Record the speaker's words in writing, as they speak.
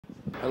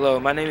Hello,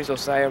 my name is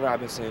Josiah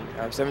Robinson.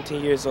 I'm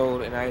 17 years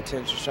old and I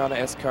attend Shoshana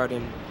S.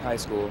 Cardin High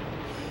School.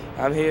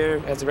 I'm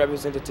here as a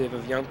representative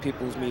of Young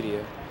People's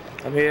Media.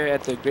 I'm here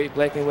at the Great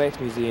Black and Wax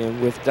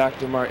Museum with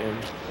Dr. Martin,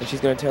 and she's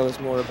going to tell us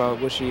more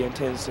about what she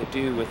intends to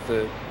do with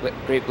the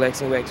Great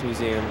Blacks and Wax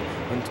Museum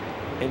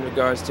in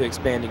regards to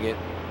expanding it.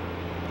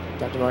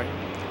 Dr. Martin.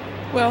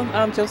 Well,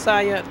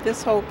 Josiah,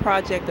 this whole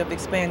project of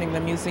expanding the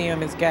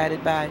museum is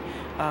guided by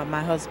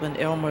my husband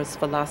Elmer's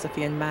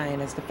philosophy and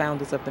mine as the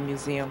founders of the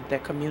museum,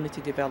 that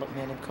community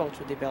development and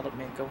cultural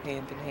development go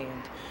hand in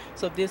hand.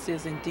 So this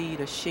is indeed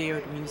a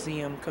shared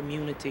museum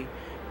community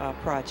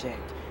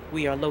project.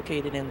 We are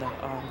located in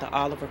the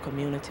Oliver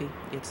community.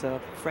 It's a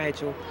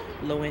fragile,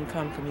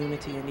 low-income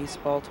community in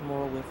East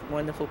Baltimore with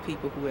wonderful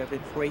people who have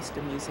embraced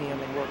the museum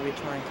and what we're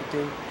trying to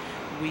do.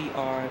 We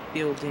are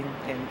building,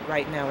 and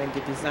right now in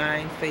the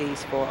design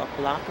phase, for a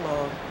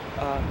block-long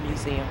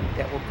museum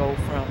that will go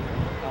from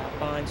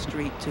Bond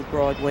Street to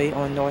Broadway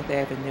on North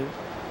Avenue.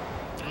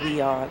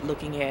 We are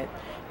looking at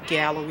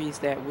galleries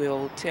that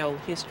will tell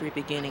history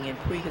beginning in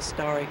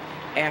prehistoric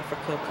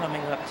Africa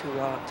coming up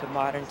to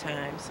modern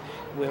times,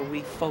 where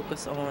we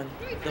focus on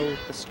the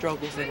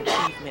struggles and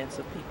achievements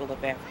of people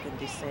of African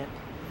descent.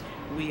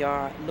 We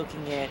are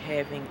looking at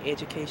having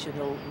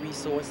educational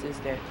resources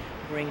that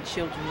bring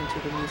children into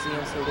the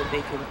museum so that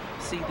they can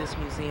see this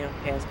museum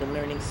as the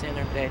learning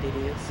center that it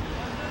is.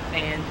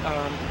 And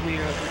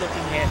we're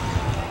looking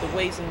at the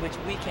ways in which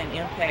we can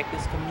impact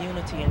this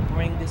community and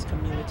bring this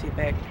community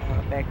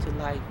back to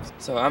life.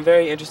 So I'm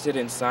very interested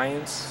in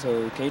science,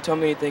 so can you tell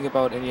me anything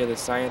about any of the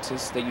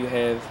scientists that you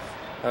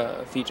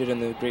have featured in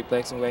the Great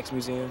Blacks and Wax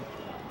Museum?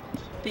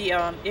 The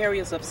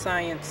areas of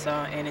science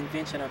and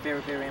invention are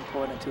very, very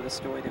important to the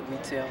story that we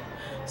tell.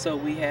 So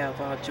we have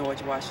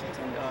George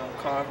Washington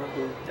Carver,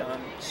 who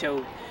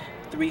showed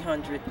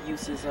 300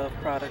 uses of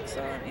products,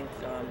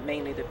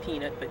 mainly the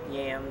peanut, but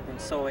yams and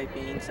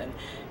soybeans,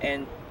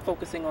 and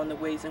focusing on the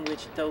ways in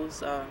which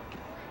those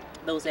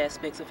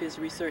aspects of his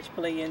research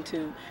play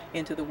into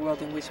the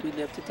world in which we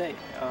live today.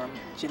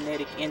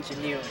 Genetic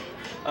engineering.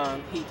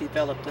 He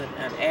developed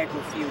an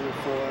agri-fuel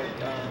for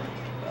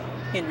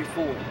Henry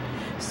Ford.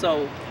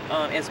 So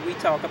as we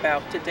talk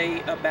about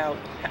today about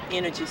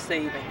energy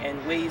saving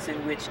and ways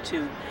in which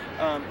to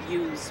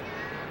use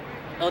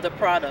other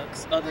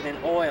products other than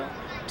oil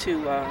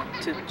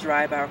to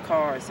drive our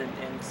cars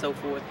and so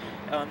forth,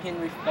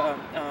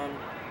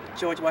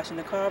 George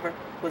Washington Carver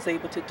was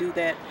able to do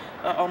that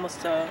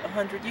almost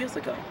 100 years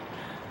ago.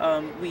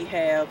 We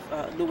have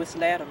Lewis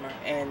Latimer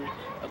and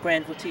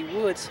Granville T.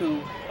 Woods,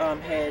 who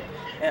had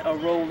a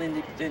role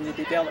in the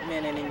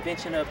development and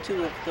invention of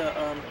two of the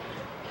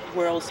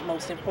world's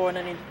most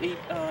important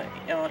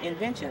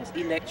inventions,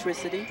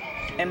 electricity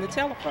and the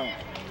telephone.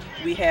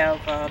 We have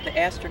the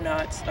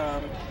astronauts,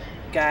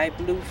 Guy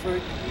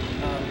Bluford,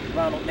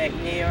 Ronald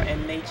McNair,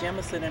 and Mae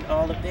Jemison, and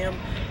all of them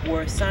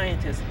were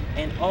scientists.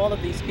 And all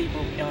of these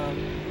people,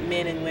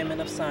 men and women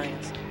of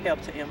science,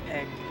 helped to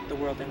impact the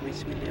world in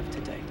which we live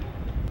today.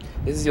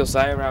 This is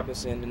Josiah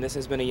Robinson, and this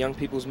has been a Young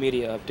People's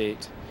Media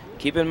Update.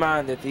 Keep in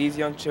mind that these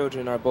young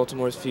children are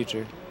Baltimore's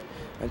future.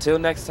 Until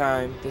next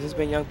time, this has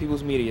been Young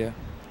People's Media.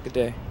 Good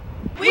day.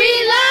 We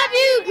love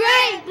you,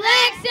 Great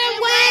Blacks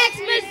and Wax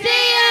Museum!